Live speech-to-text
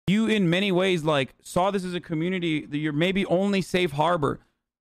you in many ways like saw this as a community that you're maybe only safe harbor,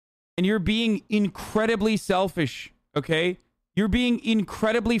 and you're being incredibly selfish, okay? You're being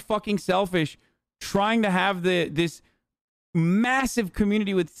incredibly fucking selfish trying to have this massive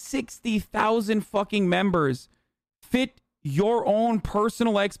community with 60,000 fucking members fit your own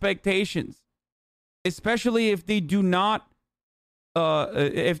personal expectations, especially if they do not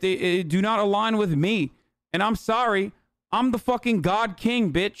align with me. And I'm sorry, I'm the fucking God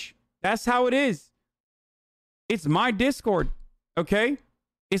King, bitch. That's how it is. It's my Discord, okay?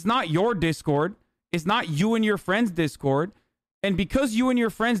 It's not your Discord. It's not you and your friends' Discord. And because you and your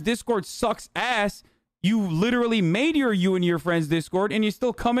friends' Discord sucks ass, you literally made you and your friends' Discord, and you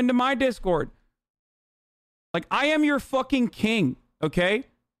still come into my Discord. Like, I am your fucking king, okay?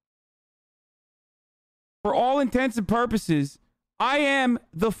 For all intents and purposes, I am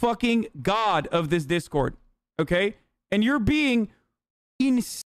the fucking god of this Discord, okay? And you're being